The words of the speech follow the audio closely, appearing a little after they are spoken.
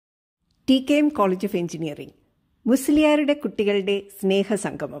TKM college of engineering മുസ്ലിയാരുടെ കുട്ടികളുടെ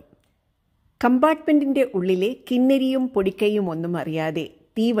സ്നേഹസംഗമം. കമ്പാർട്ട്മെന്റിന്റെ ഉള്ളിലെ കിന്നരിയും പൊടിക്കൈയും ഒന്നും അറിയാതെ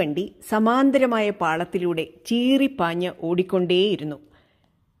തീവണ്ടി സമാന്തരമായ പാളത്തിലൂടെ ചീറിപ്പാഞ്ഞ് ഓടിക്കൊണ്ടേയിരുന്നു.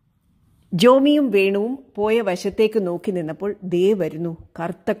 ജോമിയും വേണുവും പോയ വശത്തേക്ക് നോക്കി നിന്നപ്പോൾ ദേ വരുന്നു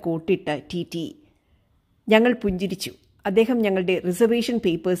കറുത്ത കോട്ടിട്ട TT. ഞങ്ങൾ പുഞ്ചിരിച്ചു. അദ്ദേഹം ഞങ്ങളുടെ റിസർവേഷൻ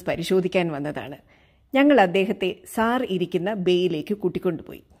പേപ്പേഴ്സ് പരിശോധിക്കാൻ വന്നതാണ്. ഞങ്ങൾ അദ്ദേഹത്തെ സാർ ഇരിക്കുന്ന ബേയിലേക്ക്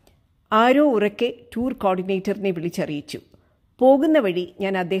കൂട്ടിക്കൊണ്ടുപോയി. ആരോ ഉറക്കെ ടൂർ കോർഡിനേറ്ററിനെ വിളിച്ചറിയിച്ചു. പോകുന്ന വഴി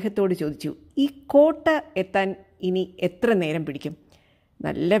ഞാൻ അദ്ദേഹത്തോട് ചോദിച്ചു, ഈ കോട്ട എത്താൻ ഇനി എത്ര നേരം പിടിക്കും?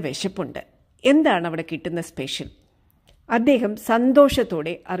 നല്ല വിശപ്പുണ്ട്, എന്താണ് അവിടെ കിട്ടുന്ന സ്പെഷ്യൽ? അദ്ദേഹം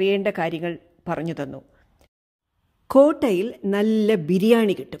സന്തോഷത്തോടെ അറിയേണ്ട കാര്യങ്ങൾ പറഞ്ഞു തന്നു. കോട്ടയിൽ നല്ല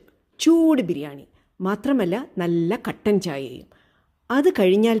ബിരിയാണി കിട്ടും, ചൂട് ബിരിയാണി. മാത്രമല്ല നല്ല കട്ടൻ ചായയും. അത്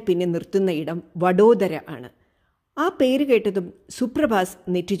കഴിഞ്ഞാൽ പിന്നെ നിർത്തുന്ന ഇടം വഡോദര ആണ്. ആ പേര് കേട്ടതും സുപ്രഭാസ്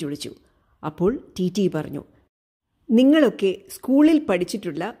നെറ്റി ചുളിച്ചു. അപ്പോൾ TT പറഞ്ഞു, നിങ്ങളൊക്കെ സ്കൂളിൽ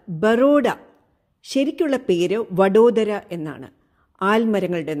പഠിച്ചിട്ടുള്ള ബറോഡ, ശരിക്കുള്ള പേര് വഡോദര എന്നാണ്,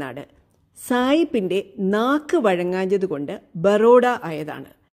 ആൽമരങ്ങളുടെ നാട്. സായിപ്പിൻ്റെ നാക്ക് വഴങ്ങാഞ്ഞതുകൊണ്ട് ബറോഡ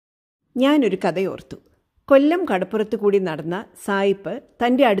ആയതാണ്. ഞാനൊരു കഥയോർത്തു. കൊല്ലം കടപ്പുറത്ത് കൂടി നടന്ന സായിപ്പ്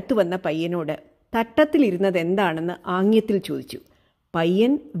തൻ്റെ അടുത്ത് വന്ന പയ്യനോട് തട്ടത്തിലിരുന്നത് എന്താണെന്ന് ആംഗ്യത്തിൽ ചോദിച്ചു.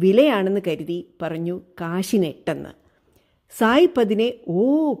 പയ്യൻ വിലയാണെന്ന് കരുതി പറഞ്ഞു കാശിനെട്ടെന്ന്. സായിപ്പ് അതിനെ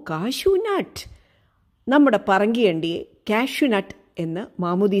കാശുനട്ട്, നമ്മുടെ പറങ്കിയണ്ടിയെ കാഷ്യൂനട്ട് എന്ന്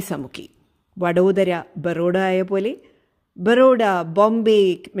മാമുദീസ മുക്കി. വഡോദര ബറോഡ ആയ പോലെ ബറോഡ, ബോംബെ,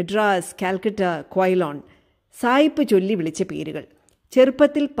 മദ്രാസ്, കാൽക്കട്ട, ക്വൈലോൺ സായിപ്പ് ചൊല്ലി വിളിച്ച പേരുകൾ.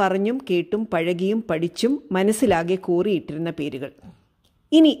 ചെറുപ്പത്തിൽ പറഞ്ഞും കേട്ടും പഴകിയും പഠിച്ചും മനസ്സിലാകെ കോറിയിട്ടിരുന്ന പേരുകൾ.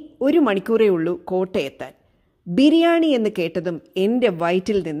 ഇനി 1 മണിക്കൂറേ ഉള്ളൂ കോട്ടയെത്താൻ. ബിരിയാണി എന്ന് കേട്ടതും എൻ്റെ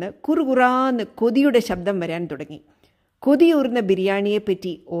വയറ്റിൽ നിന്ന് കുറുകുറാന്ന് കൊതിയുടെ ശബ്ദം വരാൻ തുടങ്ങി. കൊതിയൂർന്ന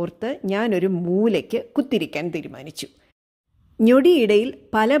ബിരിയാണിയെപ്പറ്റി ഓർത്ത് ഞാനൊരു മൂലയ്ക്ക് കുത്തിരിക്കാൻ തീരുമാനിച്ചു. ഞൊടിയിടയിൽ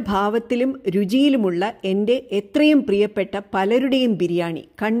പല ഭാവത്തിലും രുചിയിലുമുള്ള എൻ്റെ എത്രയും പ്രിയപ്പെട്ട പലരുടെയും ബിരിയാണി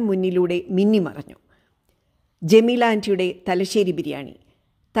കൺമുന്നിലൂടെ മിന്നിമറഞ്ഞു. ജമീല ആൻറ്റിയുടെ തലശ്ശേരി ബിരിയാണി.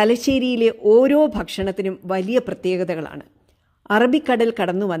 തലശ്ശേരിയിലെ ഓരോ ഭക്ഷണത്തിനും വലിയ പ്രത്യേകതകളാണ്. അറബിക്കടൽ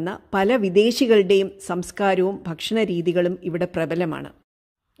കടന്നു വന്ന പല വിദേശികളുടെയും സംസ്കാരവും ഭക്ഷണരീതികളും ഇവിടെ പ്രബലമാണ്.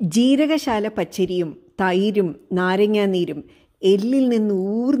 ജീരകശാല പച്ചരിയും തൈരും നാരങ്ങാനീരും എല്ലിൽ നിന്ന്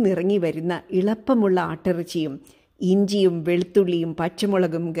ഊർന്നിറങ്ങി വരുന്ന ഇളപ്പമുള്ള ആട്ടിറച്ചിയും ഇഞ്ചിയും വെളുത്തുള്ളിയും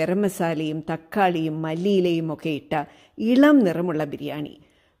പച്ചമുളകും ഗരം മസാലയും തക്കാളിയും മല്ലിയിലയും ഒക്കെ ഇട്ട ഇളം നിറമുള്ള ബിരിയാണി.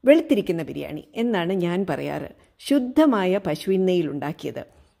 വെളുത്തിരിക്കുന്ന ബിരിയാണി എന്നാണ് ഞാൻ പറയാറ്. ശുദ്ധമായ പശുവിനെയ്യിലുണ്ടാക്കിയത്.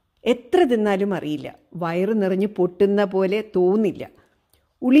 എത്ര തിന്നാലും അറിയില്ല, വയറ് നിറഞ്ഞ് പൊട്ടുന്ന പോലെ തോന്നില്ല.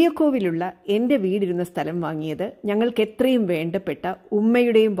 ഉളിയക്കോവിലുള്ള എൻ്റെ വീടിരുന്ന സ്ഥലം വാങ്ങിയത് ഞങ്ങൾക്ക് എത്രയും വേണ്ടപ്പെട്ട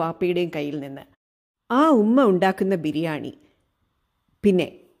ഉമ്മയുടെയും വാപ്പയുടെയും കയ്യിൽ നിന്ന്. ആ ഉമ്മ ഉണ്ടാക്കുന്ന ബിരിയാണി, പിന്നെ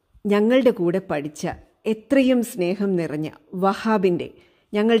ഞങ്ങളുടെ കൂടെ പഠിച്ച എത്രയും സ്നേഹം നിറഞ്ഞ വഹാബിൻ്റെ,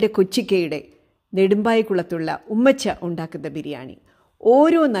 ഞങ്ങളുടെ കൊച്ചിക്കയുടെ നെടുമ്പായിക്കുളത്തുള്ള ഉമ്മച്ച ഉണ്ടാക്കുന്ന ബിരിയാണി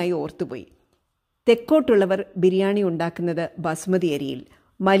ഓരോന്നായി ഓർത്തുപോയി. തെക്കോട്ടുള്ളവർ ബിരിയാണി ഉണ്ടാക്കുന്നത് ബസ്മതി അരിയിൽ.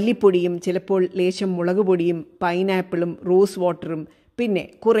 മല്ലിപ്പൊടിയും ചിലപ്പോൾ ലേശം മുളകുപൊടിയും പൈനാപ്പിളും റോസ് വാട്ടറും പിന്നെ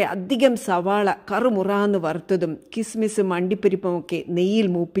കുറേ അധികം സവാള കറുമുറാന്ന് വറുത്തതും കിസ്മിസും അണ്ടിപ്പരിപ്പുമൊക്കെ നെയ്യിൽ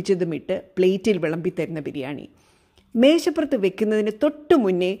മൂപ്പിച്ചതും ഇട്ട് പ്ലേറ്റിൽ വിളമ്പിത്തരുന്ന ബിരിയാണി. മേശപ്പുറത്ത് വെക്കുന്നതിന് തൊട്ടു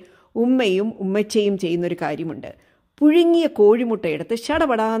മുന്നേ ഉമ്മയും ഉമ്മച്ചയും ചെയ്യുന്നൊരു കാര്യമുണ്ട്. പുഴുങ്ങിയ കോഴിമുട്ട എടുത്ത്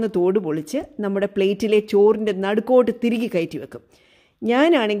ശടപടാന്ന് തോട് പൊളിച്ച് നമ്മുടെ പ്ലേറ്റിലെ ചോറിൻ്റെ നടുക്കോട്ട് തിരികെ കയറ്റി വെക്കും.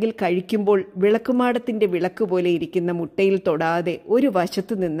 ഞാനാണെങ്കിൽ കഴിക്കുമ്പോൾ വിളക്കുമാടത്തിൻ്റെ വിളക്ക് പോലെ ഇരിക്കുന്ന മുട്ടയിൽ തൊടാതെ ഒരു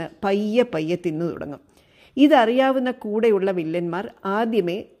വശത്തു നിന്ന് പയ്യെ പയ്യെ തിന്നു തുടങ്ങും. ഇതറിയാവുന്ന കൂടെയുള്ള വില്ലന്മാർ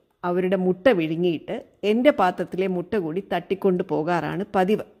ആദ്യമേ അവരുടെ മുട്ട വിഴുങ്ങിയിട്ട് എൻ്റെ പാത്രത്തിലെ മുട്ട കൂടി തട്ടിക്കൊണ്ടു പോകാറാണ്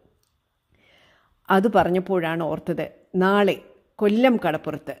പതിവ്. അത് പറഞ്ഞപ്പോഴാണ് ഓർത്തത്, നാളെ കൊല്ലം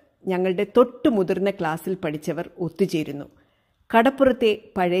കടപ്പുറത്ത് ഞങ്ങളുടെ തൊട്ടു മുതിർന്ന ക്ലാസ്സിൽ പഠിച്ചവർ ഒത്തുചേരുന്നു. കടപ്പുറത്തെ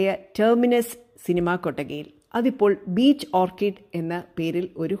പഴയ ടെർമിനസ് സിനിമാ കൊട്ടകയിൽ. അതിപ്പോൾ ബീച്ച് ഓർക്കിഡ് എന്ന പേരിൽ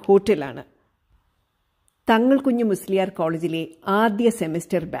ഒരു ഹോട്ടലാണ്. തങ്ങൾ കുഞ്ഞു മുസ്ലിയാർ കോളേജിലെ ആദ്യ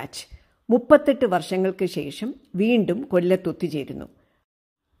സെമസ്റ്റർ ബാച്ച് 38 വർഷങ്ങൾക്ക് ശേഷം വീണ്ടും കൊല്ലത്തൊത്തുചേരുന്നു.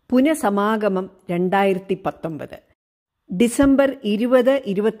 പുനഃസമാഗമം 2019 ഡിസംബർ 20,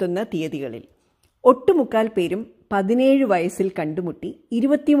 21 തീയതികളിൽ. ഒട്ടുമുക്കാൽ പേരും 17 വയസ്സിൽ കണ്ടുമുട്ടി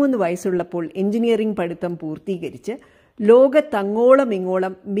 23 വയസ്സുള്ളപ്പോൾ എഞ്ചിനീയറിംഗ് പഠിത്തം പൂർത്തീകരിച്ച് ലോകത്തങ്ങോളം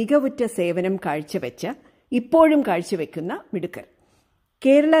ഇങ്ങോളം മികവുറ്റ സേവനം കാഴ്ചവെച്ച, ഇപ്പോഴും കാഴ്ചവെക്കുന്ന മിടുക്കർ.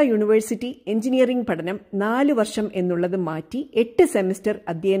 കേരള യൂണിവേഴ്സിറ്റി എഞ്ചിനീയറിംഗ് പഠനം 4 വർഷം എന്നുള്ളത് മാറ്റി 8 സെമസ്റ്റർ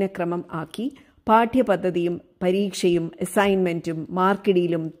അധ്യയനക്രമം ആക്കി പാഠ്യപദ്ധതിയും പരീക്ഷയും അസൈൻമെൻറ്റും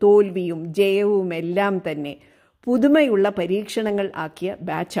മാർക്കിടിയിലും തോൽവിയും ജയവും എല്ലാം തന്നെ പുതുമയുള്ള പരീക്ഷണങ്ങൾ ആക്കിയ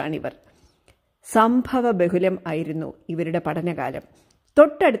ബാച്ചാണിവർ. സംഭവബഹുലം ആയിരുന്നു ഇവരുടെ പഠനകാലം.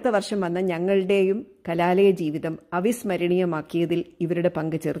 തൊട്ടടുത്ത വർഷം വന്ന ഞങ്ങളുടെയും കലാലയ ജീവിതം അവിസ്മരണീയമാക്കിയതിൽ ഇവരുടെ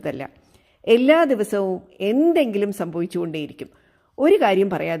പങ്ക് ചെറുതല്ല. എല്ലാ ദിവസവും എന്തെങ്കിലും സംഭവിച്ചുകൊണ്ടേയിരിക്കും. ഒരു കാര്യം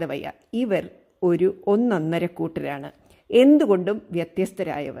പറയാതെ വയ്യ, ഇവർ ഒരു ഒന്നൊന്നര കൂട്ടരാണ്. എന്തുകൊണ്ടും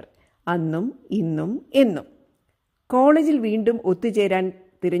വ്യത്യസ്തരായവർ, അന്നും ഇന്നും എന്നും. കോളേജിൽ വീണ്ടും ഒത്തുചേരാൻ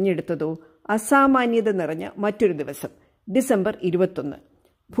തിരഞ്ഞെടുത്തതോ അസാമാന്യത നിറഞ്ഞ മറ്റൊരു ദിവസം, ഡിസംബർ 21.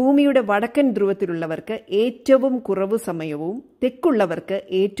 ഭൂമിയുടെ വടക്കൻ ധ്രുവത്തിലുള്ളവർക്ക് ഏറ്റവും കുറവ് സമയവും തെക്കുള്ളവർക്ക്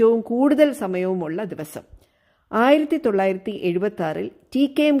ഏറ്റവും കൂടുതൽ സമയവുമുള്ള ദിവസം. 1976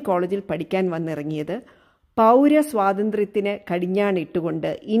 TKM കോളേജിൽ പഠിക്കാൻ വന്നിറങ്ങിയത് പൗരസ്വാതന്ത്ര്യത്തിന്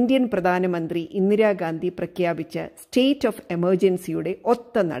കടിഞ്ഞാണിട്ടുകൊണ്ട് ഇന്ത്യൻ പ്രധാനമന്ത്രി ഇന്ദിരാഗാന്ധി പ്രഖ്യാപിച്ച സ്റ്റേറ്റ് ഓഫ് എമർജൻസിയുടെ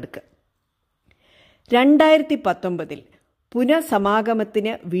ഒത്ത നടുക്ക്. 2019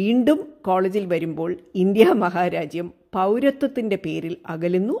 പുനഃസമാഗമത്തിന് വീണ്ടും കോളേജിൽ വരുമ്പോൾ ഇന്ത്യ മഹാരാജ്യം പൗരത്വത്തിന്റെ പേരിൽ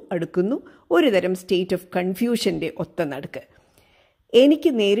അകലുന്നു, അടുക്കുന്നു. ഒരുതരം സ്റ്റേറ്റ് ഓഫ് കൺഫ്യൂഷന്റെ ഒത്ത നടുക്ക്. എനിക്ക്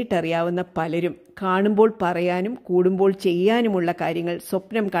നേരിട്ടറിയാവുന്ന പലരും കാണുമ്പോൾ പറയാനും കൂടുമ്പോൾ ചെയ്യാനുമുള്ള കാര്യങ്ങൾ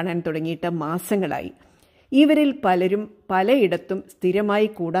സ്വപ്നം കാണാൻ തുടങ്ങിയിട്ട് മാസങ്ങളായി. ഇവരിൽ പലരും പലയിടത്തും സ്ഥിരമായി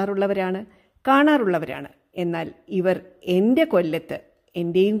കൂടാറുള്ളവരാണ്, കാണാറുള്ളവരാണ്. എന്നാൽ ഇവർ എൻ്റെ കൊല്ലത്ത്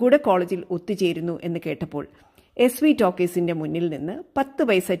എൻ്റെയും കൂടെ കോളേജിൽ ഒത്തുചേരുന്നു എന്ന് കേട്ടപ്പോൾ SV ടോക്കീസിൻ്റെ മുന്നിൽ നിന്ന് 10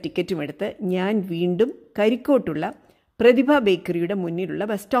 പൈസ ടിക്കറ്റുമെടുത്ത് ഞാൻ വീണ്ടും കരിക്കോട്ടുള്ള പ്രതിഭ ബേക്കറിയുടെ മുന്നിലുള്ള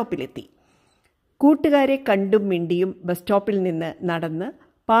ബസ് സ്റ്റോപ്പിലെത്തി. കൂട്ടുകാരെ കണ്ടും മിണ്ടിയും ബസ് സ്റ്റോപ്പിൽ നിന്ന് നടന്ന്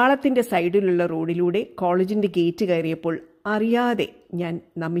പാളത്തിൻ്റെ സൈഡിലുള്ള റോഡിലൂടെ കോളേജിൻ്റെ ഗേറ്റ് കയറിയപ്പോൾ അറിയാതെ ഞാൻ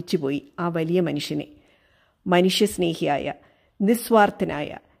നമിച്ചുപോയി ആ വലിയ മനുഷ്യനെ. മനുഷ്യസ്നേഹിയായ, നിസ്വാർത്ഥനായ,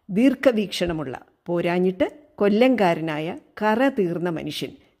 ദീർഘവീക്ഷണമുള്ള, പോരാഞ്ഞിട്ട് കൊല്ലംകാരനായ കറ തീർന്ന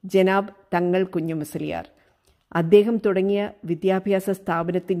മനുഷ്യൻ ജനാബ് തങ്ങൾ കുഞ്ഞു മുസ്ലിയാർ. അദ്ദേഹം തുടങ്ങിയ വിദ്യാഭ്യാസ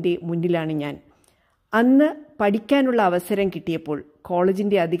സ്ഥാപനത്തിൻ്റെ മുന്നിലാണ് ഞാൻ. അന്ന് പഠിക്കാനുള്ള അവസരം കിട്ടിയപ്പോൾ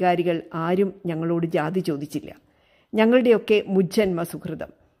കോളേജിൻ്റെ അധികാരികൾ ആരും ഞങ്ങളോട് ജാതി ചോദിച്ചില്ല. ഞങ്ങളുടെയൊക്കെ മുജ്ജന്മ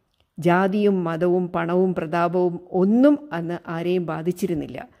സുഹൃതം. ജാതിയും മതവും പണവും പ്രതാപവും ഒന്നും അന്ന് ആരെയും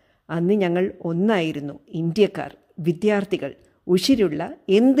ബാധിച്ചിരുന്നില്ല. അന്ന് ഞങ്ങൾ ഒന്നായിരുന്നു, ഇന്ത്യക്കാർ, വിദ്യാർത്ഥികൾ, ഉശിരുള്ള,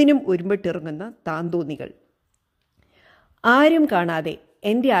 എന്തിനും ഒരുമ്പിട്ടിറങ്ങുന്ന താന്തോന്നികൾ. ആരും കാണാതെ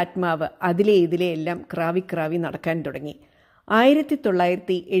എൻ്റെ ആത്മാവ് അതിലെ ഇതിലെ എല്ലാം ക്രാവിക്രാവി നടക്കാൻ തുടങ്ങി.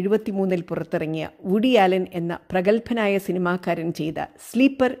 1973 പുറത്തിറങ്ങിയ വുഡി ആലൻ എന്ന പ്രഗത്ഭനായ സിനിമാക്കാരൻ ചെയ്ത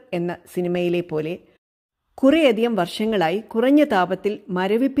സ്ലീപ്പർ എന്ന സിനിമയിലെ പോലെ കുറേയധികം വർഷങ്ങളായി കുറഞ്ഞ താപത്തിൽ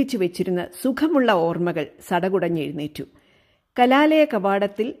മരവിപ്പിച്ചു വെച്ചിരുന്ന സുഖമുള്ള ഓർമ്മകൾ സടകുടഞ്ഞെഴുന്നേറ്റു. കലാലയ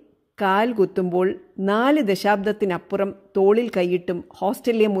കവാടത്തിൽ കാൽ കുത്തുമ്പോൾ 4 ദശാബ്ദത്തിനപ്പുറം തോളിൽ കൈയിട്ടും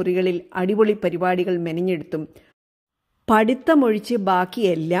ഹോസ്റ്റലിലെ മുറികളിൽ അടിപൊളി പരിപാടികൾ മെനഞ്ഞെടുത്തും പഠിത്തമൊഴിച്ച്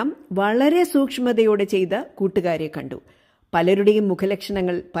ബാക്കിയെല്ലാം വളരെ സൂക്ഷ്മതയോടെ ചെയ്ത കൂട്ടുകാരെ കണ്ടു. പലരുടെയും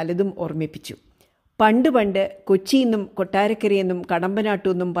മുഖലക്ഷണങ്ങൾ പലതും ഓർമ്മിപ്പിച്ചു. പണ്ട് കൊച്ചിയിൽനിന്നും കൊട്ടാരക്കരയെന്നും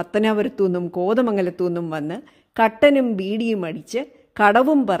കടമ്പനാട്ടുനിന്നും പത്തനാപുരത്തുനിന്നും കോതമംഗലത്തുനിന്നും വന്ന് കട്ടനും ബീഡിയും അടിച്ച്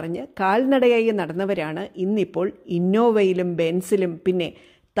കടവും പറഞ്ഞ് കാൽനടയായി നടന്നവരാണ് ഇന്നിപ്പോൾ ഇന്നോവയിലും ബെൻസിലും പിന്നെ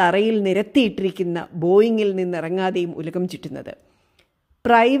തറയിൽ നിരത്തിയിട്ടിരിക്കുന്ന ബോയിങ്ങിൽ നിന്നിറങ്ങാതെയും ഉലകം ചുറ്റുന്നത്.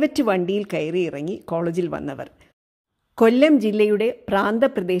 പ്രൈവറ്റ് വണ്ടിയിൽ കയറി ഇറങ്ങി കോളേജിൽ വന്നവർ, കൊല്ലം ജില്ലയുടെ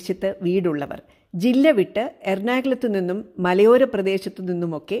പ്രാന്തപ്രദേശത്ത് വീടുള്ളവർ, ജില്ല വിട്ട് എറണാകുളത്തു നിന്നും മലയോര പ്രദേശത്തു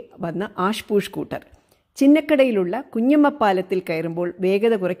നിന്നുമൊക്കെ വന്ന ആഷ്പൂഷ് കൂട്ടർ, ചിന്നക്കടയിലുള്ള കുഞ്ഞമ്മപ്പാലത്തിൽ കയറുമ്പോൾ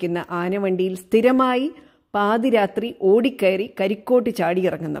വേഗത കുറയ്ക്കുന്ന ആനവണ്ടിയിൽ സ്ഥിരമായി പാതിരാത്രി ഓടിക്കയറി കരിക്കോട്ട്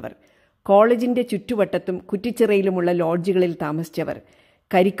ചാടിയിറങ്ങുന്നവർ, കോളേജിൻ്റെ ചുറ്റുവട്ടത്തും കുറ്റിച്ചിറയിലുമുള്ള ലോഡ്ജുകളിൽ താമസിച്ചവർ,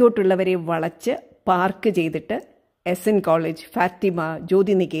 കരിക്കോട്ടുള്ളവരെ വളച്ച് പാർക്ക് ചെയ്തിട്ട് SN college, Fathima,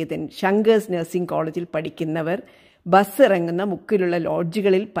 Jyothiniketan, Shankar's nursing കോളേജിൽ പഠിക്കുന്നവർ ബസ് ഇറങ്ങുന്ന മുക്കിലുള്ള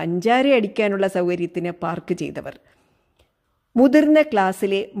ലോഡ്ജുകളിൽ പഞ്ചാര അടിക്കാനുള്ള സൗകര്യത്തിന് പാർക്ക് ചെയ്തവർ, മുതിർന്ന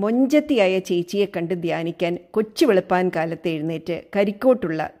ക്ലാസ്സിലെ മൊഞ്ചത്തിയായ ചേച്ചിയെ കണ്ട് ധ്യാനിക്കാൻ കൊച്ചു വെളുപ്പാൻ കാലത്ത് എഴുന്നേറ്റ്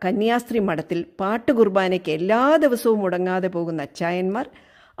കരിക്കോട്ടുള്ള കന്യാസ്ത്രീ മഠത്തിൽ പാട്ടുകുർബാനയ്ക്ക് എല്ലാ ദിവസവും മുടങ്ങാതെ പോകുന്ന അച്ചായന്മാർ,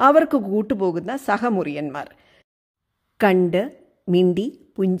 അവർക്ക് കൂട്ടുപോകുന്ന സഹമുറിയന്മാർ, കണ്ട് മിണ്ടി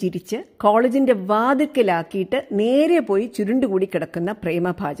പുഞ്ചിരിച്ച് കോളേജിൻ്റെ വാതിൽക്കലാക്കിയിട്ട് നേരെ പോയി ചുരുണ്ടുകൂടി കിടക്കുന്ന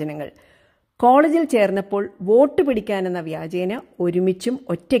പ്രേമഭാജനങ്ങൾ, കോളേജിൽ ചേർന്നപ്പോൾ വോട്ട് പിടിക്കാനെന്ന വ്യാജേന ഒരുമിച്ചും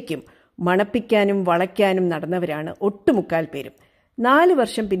ഒറ്റയ്ക്കും മണപ്പിക്കാനും വളയ്ക്കാനും നടന്നവരാണ് ഒട്ടുമുക്കാൽ പേരും. 4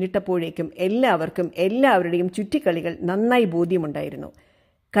 വർഷം പിന്നിട്ടപ്പോഴേക്കും എല്ലാവർക്കും എല്ലാവരുടെയും ചുറ്റിക്കളികൾ നന്നായി ബോധ്യമുണ്ടായിരുന്നു.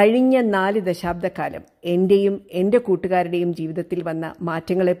 കഴിഞ്ഞ 4 ദശാബ്ദക്കാലം എൻ്റെയും എൻ്റെ കൂട്ടുകാരുടെയും ജീവിതത്തിൽ വന്ന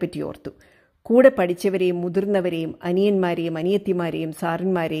മാറ്റങ്ങളെപ്പറ്റി ഓർത്തു. കൂടെ പഠിച്ചവരെയും മുതിർന്നവരെയും അനിയന്മാരെയും അനിയത്തിമാരെയും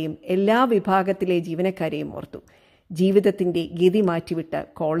സാറന്മാരെയും എല്ലാ വിഭാഗത്തിലെ ജീവനക്കാരെയും ഓർത്തു. ജീവിതത്തിൻ്റെ ഗതി മാറ്റിവിട്ട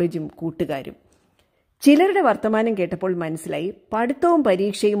കോളേജും കൂട്ടുകാരും. ചിലരുടെ വർത്തമാനം കേട്ടപ്പോൾ മനസ്സിലായി, പഠിത്തവും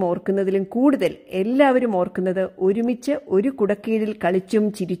പരീക്ഷയും ഓർക്കുന്നതിലും കൂടുതൽ എല്ലാവരും ഓർക്കുന്നത് ഒരുമിച്ച് ഒരു കുടക്കീഴിൽ കളിച്ചും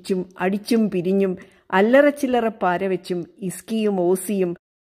ചിരിച്ചും അടിച്ചും പിരിഞ്ഞും അല്ലറച്ചില്ലറ പാരവെച്ചും ഇസ്കിയും ഓസിയും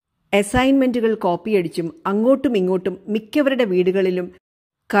അസൈൻമെന്റുകൾ കോപ്പിയടിച്ചും അങ്ങോട്ടും ഇങ്ങോട്ടും മിക്കവരുടെ വീടുകളിലും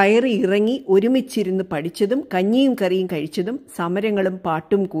കയറി ഇറങ്ങി ഒരുമിച്ചിരുന്ന് പഠിച്ചതും കഞ്ഞിയും കറിയും കഴിച്ചതും സമരങ്ങളും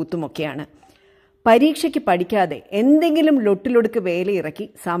പാട്ടും കൂത്തുമൊക്കെയാണ്. പരീക്ഷയ്ക്ക് പഠിക്കാതെ എന്തെങ്കിലും ലൊട്ടിലൊടുക്ക് വേലയിറക്കി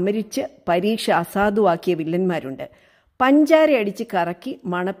സമരിച്ച് പരീക്ഷ അസാധുവാക്കിയ വില്ലന്മാരുണ്ട്. പഞ്ചാര അടിച്ച് കറക്കി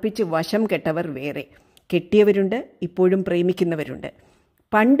മണപ്പിച്ച് വശം കെട്ടവർ വേറെ. കെട്ടിയവരുണ്ട്, ഇപ്പോഴും പ്രേമിക്കുന്നവരുണ്ട്.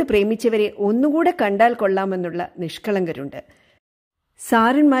 പണ്ട് പ്രേമിച്ചവരെ ഒന്നുകൂടെ കണ്ടാൽ കൊള്ളാമെന്നുള്ള നിഷ്കളങ്കരുണ്ട്.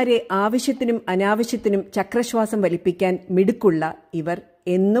 സാരന്മാരെ ആവശ്യത്തിനും അനാവശ്യത്തിനും ചക്രശ്വാസം വലിപ്പിക്കാൻ മിടുക്കുള്ള ഇവർ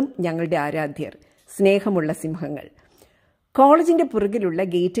എന്നും ഞങ്ങളുടെ ആരാധ്യർ, സ്നേഹമുള്ള സിംഹങ്ങൾ. കോളേജിന്റെ പുറകിലുള്ള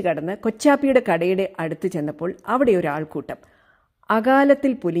ഗേറ്റ് കടന്ന് കൊച്ചാപ്പിയുടെ കടയുടെ അടുത്ത് ചെന്നപ്പോൾ അവിടെ ഒരാൾക്കൂട്ടം.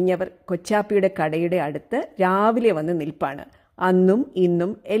 അകാലത്തിൽ പൊലിഞ്ഞവർ കൊച്ചാപ്പിയുടെ കടയുടെ അടുത്ത് രാവിലെ വന്ന് നിൽപ്പാണ്. അന്നും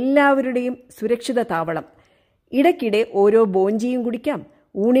ഇന്നും എല്ലാവരുടെയും സുരക്ഷിത താവളം. ഇടയ്ക്കിടെ ഓരോ ബോഞ്ചിയും കുടിക്കാം.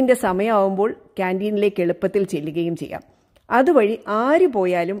 ഊണിന്റെ സമയമാവുമ്പോൾ ക്യാൻറ്റീനിലേക്ക് എളുപ്പത്തിൽ ചെല്ലുകയും ചെയ്യാം. അതുവഴി ആര്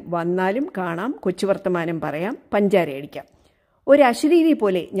പോയാലും വന്നാലും കാണാം, കൊച്ചുവർത്തമാനം പറയാം, പഞ്ചാരയടിക്കാം. ഒരു അശരീരി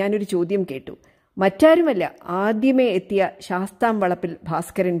പോലെ ഞാനൊരു ചോദ്യം കേട്ടു. മറ്റാരുമല്ല, ആദ്യമേ എത്തിയ ശാസ്താംവളപ്പിൽ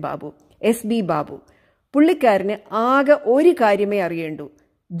ഭാസ്കരൻ ബാബു, SB ബാബു. പുള്ളിക്കാരന് ആകെ ഒരു കാര്യമേ അറിയേണ്ടൂ,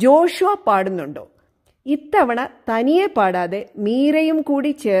 ജോഷുവ പാടുന്നുണ്ടോ. ഇത്തവണ തനിയെ പാടാതെ മീരയും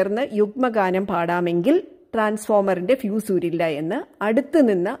കൂടി ചേർന്ന് യുഗ്മഗാനം പാടാമെങ്കിൽ ട്രാൻസ്ഫോമറിന്റെ ഫ്യൂസ് ഊരില്ല എന്ന് അടുത്ത്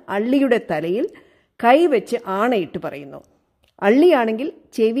നിന്ന് അള്ളിയുടെ തലയിൽ കൈവച്ച് ആണയിട്ട് പറയുന്നു. അള്ളിയാണെങ്കിൽ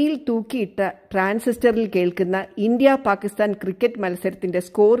ചെവിയിൽ തൂക്കിയിട്ട ട്രാൻസിസ്റ്ററിൽ കേൾക്കുന്ന ഇന്ത്യ പാകിസ്ഥാൻ ക്രിക്കറ്റ് മത്സരത്തിന്റെ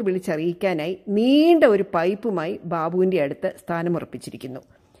സ്കോർ വിളിച്ചറിയിക്കാനായി നീണ്ട ഒരു പൈപ്പുമായി ബാബുവിന്റെ അടുത്ത് സ്ഥാനമുറപ്പിച്ചിരിക്കുന്നു.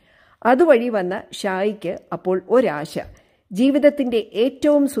 അതുവഴി വന്ന ഷായിക്ക് അപ്പോൾ ഒരാശ, ജീവിതത്തിന്റെ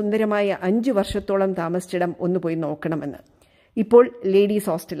ഏറ്റവും സുന്ദരമായ 5 വർഷത്തോളം താമസിച്ചിടം ഒന്ന് പോയി നോക്കണമെന്ന്. ഇപ്പോൾ ലേഡീസ്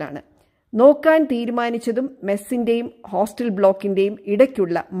ഹോസ്റ്റലാണ്. നോക്കാൻ തീരുമാനിച്ചതും മെസ്സിന്റെയും ഹോസ്റ്റൽ ബ്ലോക്കിന്റെയും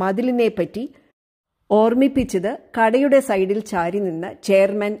ഇടയ്ക്കുള്ള മതിലിനെപ്പറ്റി ഓർമ്മിപ്പിച്ചത് കടയുടെ സൈഡിൽ ചാരി നിന്ന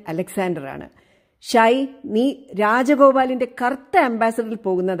ചെയർമാൻ അലക്സാണ്ടറാണ്. ഷായി, നീ രാജഗോപാലിന്റെ കറുത്ത അംബാസഡറിൽ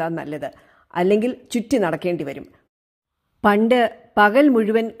പോകുന്നതാ നല്ലത്, അല്ലെങ്കിൽ ചുറ്റി നടക്കേണ്ടി വരും. പണ്ട് പകൽ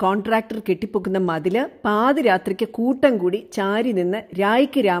മുഴുവൻ കോൺട്രാക്ടർ കെട്ടിപ്പൊക്കുന്ന മതില് പാതിരാത്രിക്ക് കൂട്ടം കൂടി ചാരി നിന്ന്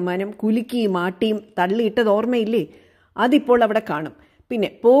രായ്ക്ക് രാമാനം കുലുക്കിയും ആട്ടിയും തള്ളിയിട്ടത് ഓർമ്മയില്ലേ? അതിപ്പോൾ അവിടെ കാണും. പിന്നെ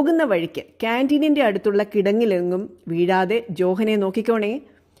പോകുന്ന വഴിക്ക് ക്യാൻറ്റീനിന്റെ അടുത്തുള്ള കിടങ്ങിലെങ്ങും വീഴാതെ ജോഹനെ നോക്കിക്കോണേ.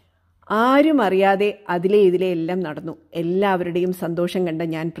 ആരും അറിയാതെ അതിലെ ഇതിലെ എല്ലാം നടന്നു. എല്ലാവരുടെയും സന്തോഷം കണ്ട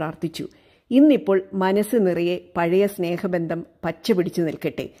ഞാൻ പ്രാർത്ഥിച്ചു, ഇന്നിപ്പോൾ മനസ്സ് നിറയെ പഴയ സ്നേഹബന്ധം പച്ചപിടിച്ചു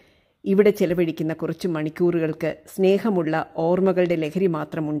നിൽക്കട്ടെ. ഇവിടെ ചെലവഴിക്കുന്ന കുറച്ച് മണിക്കൂറുകൾക്ക് സ്നേഹമുള്ള ഓർമ്മകളുടെ ലഹരി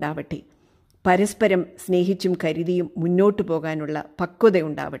മാത്രം ഉണ്ടാവട്ടെ. പരസ്പരം സ്നേഹിച്ചും കരുതിയും മുന്നോട്ടു പോകാനുള്ള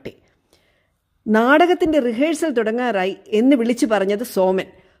പക്വതയുണ്ടാവട്ടെ. നാടകത്തിന്റെ റിഹേഴ്സൽ തുടങ്ങാറായി എന്ന് വിളിച്ചു പറഞ്ഞത് സോമൻ.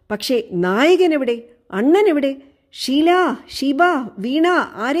 പക്ഷേ നായകൻ എവിടെ? അണ്ണൻ എവിടെ? ഷീല, ഷീബ, വീണ,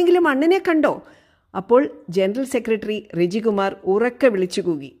 ആരെങ്കിലും അണ്ണനെ കണ്ടോ? അപ്പോൾ ജനറൽ സെക്രട്ടറി രജികുമാർ ഉറക്കെ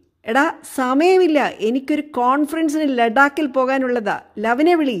വിളിച്ചുകൂകി, എടാ സമയമില്ല, എനിക്കൊരു കോൺഫറൻസിന് ലഡാക്കിൽ പോകാനുള്ളതാ.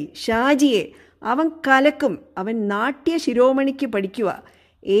 ലവനെ വിളി, ഷാജിയെ, അവൻ കലക്കും. അവൻ നാട്യ ശിരോമണിക്ക് പഠിക്കുക.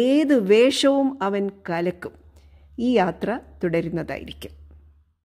 ഏത് വേഷവും അവൻ കലക്കും. ഈ യാത്ര തുടരുന്നതായിരിക്കും.